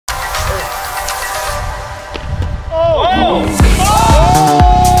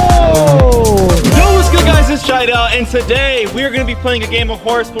Alright, and today we're going to be playing a game of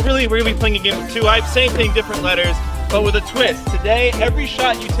horse, but really we're going to be playing a game of two. Same thing, different letters, but with a twist. Today, every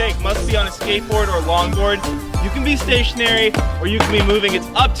shot you take must be on a skateboard or longboard. You can be stationary or you can be moving. It's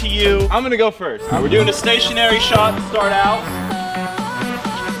up to you. I'm going to go first. We're doing a stationary shot to start out.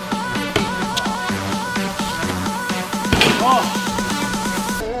 Oh.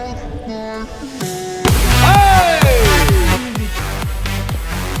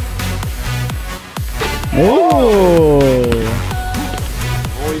 Oh!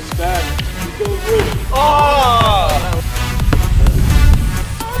 Voice back. He goes through. Oh!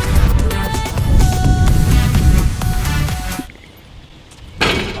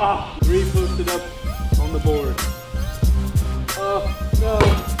 Ah! 3 posted up on the board. Oh no!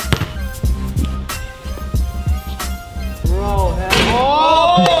 Bro,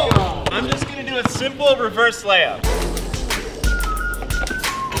 oh! I'm just gonna do a simple reverse layup.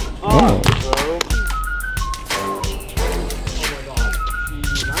 Oh!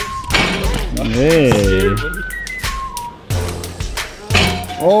 Hey.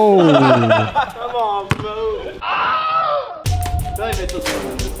 Oh. Come on, bro. I feel like Mitchell's gonna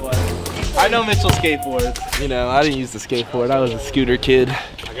win this one. I know Mitchell skateboards. You know, I didn't use the skateboard. I was a scooter kid.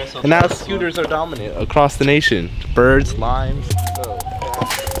 And now scooters are dominant across the nation. Birds, limes.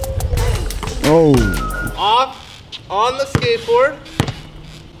 Oh. Off on the skateboard,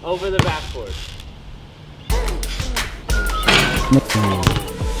 over the backboard.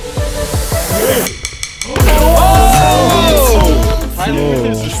 Oh! Finally,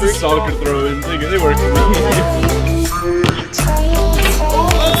 this is the soccer throw-ins. They work for me.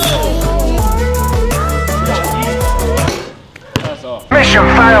 That's all. Mission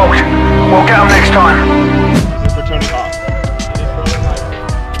failed. We'll get them next time. For Tony Hawk.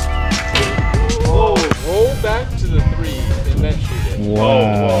 Whoa, roll back to the 3 and then shoot it. Wow.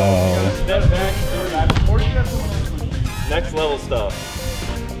 Whoa. Step back, go back. Next level stuff.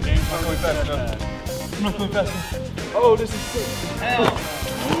 I'm not going fast enough. I'm not going fast enough. Oh, this is sick. Hell.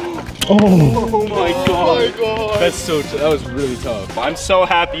 Oh. My god. That's so that was really tough. I'm so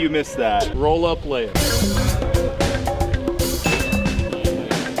happy you missed that. Roll up layup.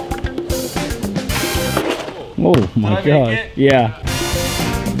 Oh my god. Yeah.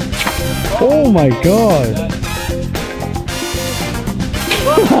 Oh my god.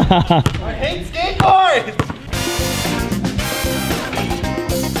 I hate skateboards!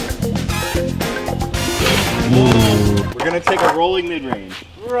 We're gonna take a rolling mid-range.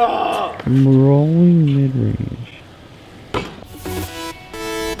 Rolling mid-range.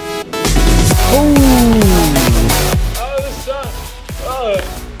 Oh! Oh, this sucks.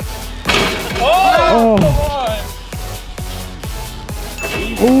 Oh, come on!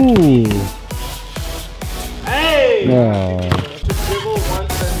 Ooh! Hey! Oh. Just dribble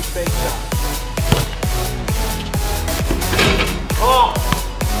once and fake shot. Oh!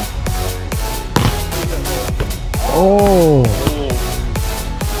 Oh!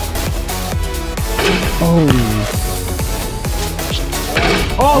 Oh!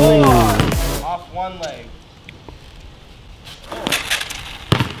 Oh! Off one leg.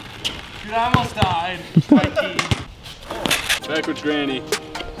 Dude, I almost died. My teeth. Backwards granny.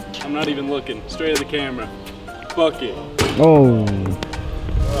 I'm not even looking. Straight at the camera. Fuck it. Oh!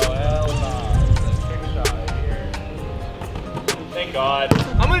 Oh, hell no. Let's take a shot right here. Thank God.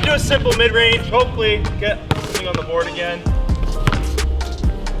 I'm gonna do a simple mid-range. Hopefully get something on the board again.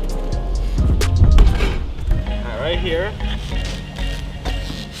 Alright, right here.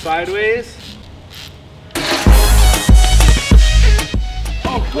 Sideways.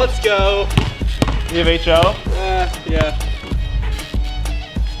 Oh, let's go. You have H.O.? Yeah.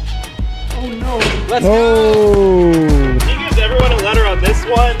 Oh no. Let's Oh! go. Can you give everyone a letter on this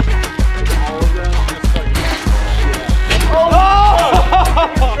one? All of them. Oh!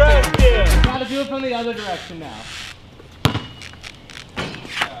 Gotta do it from the other direction now.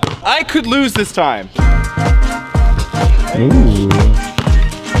 I could lose this time. Ooh.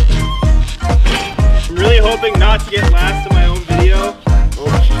 I'm really hoping not to get last in my own video.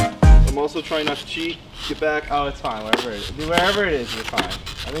 I'm also trying not to cheat. Get back. Oh, it's fine. Wherever it is, you're fine.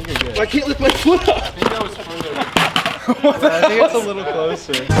 I think you're good. I can't lift my foot up. I think that was further. I think it's a little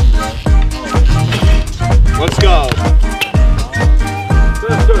closer. Let's go.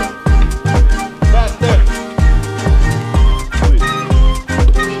 Faster.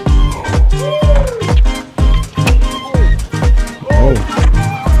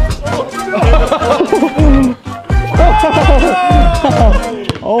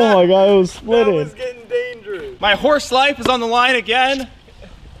 Oh my god, it was splitting. That was getting dangerous. My horse life is on the line again.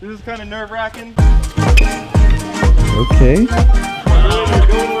 This is kind of nerve-wracking. Okay. We're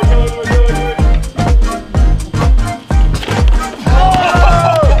going.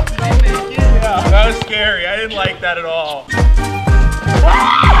 scary. I didn't like that at all.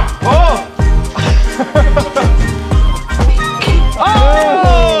 Oh!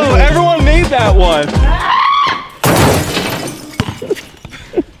 Everyone made that one.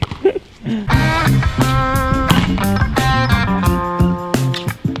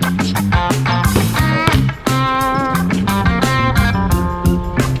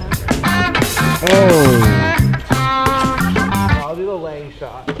 I'll do the laying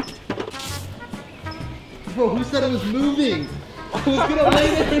shot. Bro, who said it was moving? I was gonna lay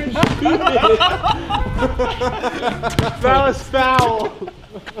there and shoot it. That was foul.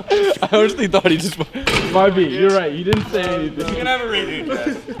 I honestly thought he just might be. You're right. You didn't say anything. You can have a redo, Jess.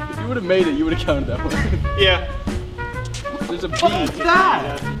 If you would have made it, you would have counted that one. Yeah. There's a B. What's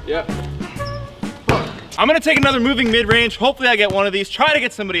that? Yep. I'm gonna take another moving mid-range. Hopefully I get one of these. Try to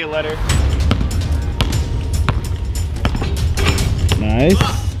get somebody a letter. Nice.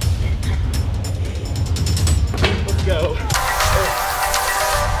 Let's go.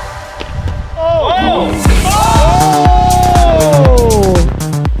 Oh!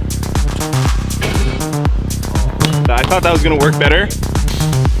 I thought that was gonna work better.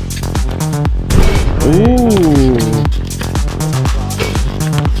 Ooh.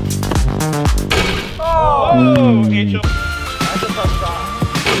 Oh! H.O.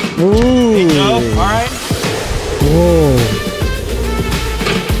 Ooh. H.O. Alright. Whoa.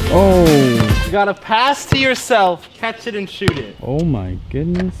 Oh. You gotta pass to yourself, catch it and shoot it. Oh my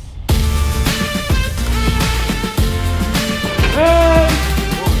goodness.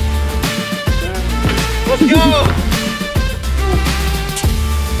 Let's go!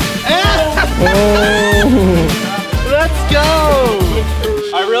 Oh. Let's go!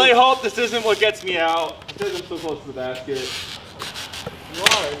 I really hope this isn't what gets me out. Because I'm so close to the basket.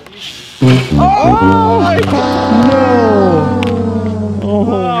 Oh my God. No. Oh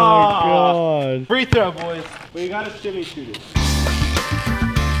my God. Free throw, boys. We gotta shimmy shoot it.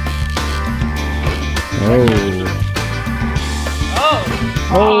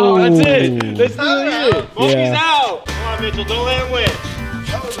 Oh, that's it. That's really it. Bogey's out. Come on, Mitchell. Don't let him win.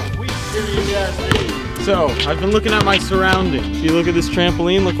 That was a weak series. So, I've been looking at my surroundings. If you look at this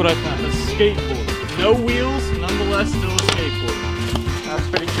trampoline, look what I found. A skateboard. No wheels, nonetheless still a skateboard. That's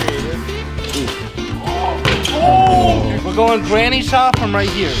pretty creative. Oh! We're going granny shot from right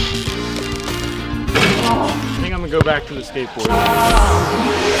here. I think I'm gonna go back to the skateboard.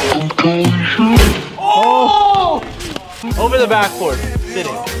 Oh! Over the backboard,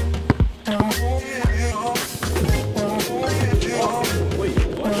 sitting.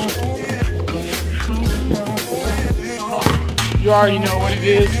 You already know what it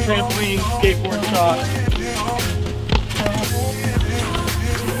is. Trampoline, skateboard shot.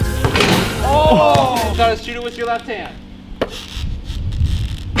 Oh! Try to shoot it with your left hand.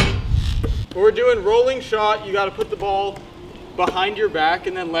 When we're doing rolling shot, you gotta put the ball behind your back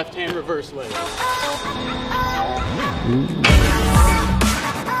and then left hand reverse leg.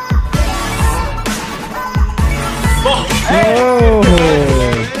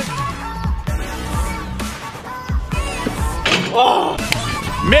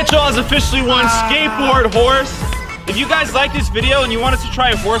 Mitchell has officially won Skateboard Horse. If you guys like this video and you want us to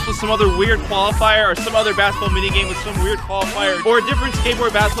try a horse with some other weird qualifier or some other basketball minigame with some weird qualifier or a different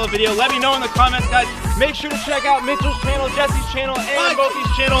skateboard basketball video, let me know in the comments, guys. Make sure to check out Mitchell's channel, Jesse's channel, and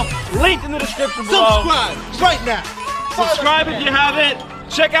Boki's channel, linked in the description below. Subscribe right now. Subscribe if you haven't.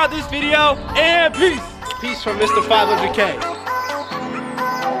 Check out this video, and peace. Peace from Mr. 500K.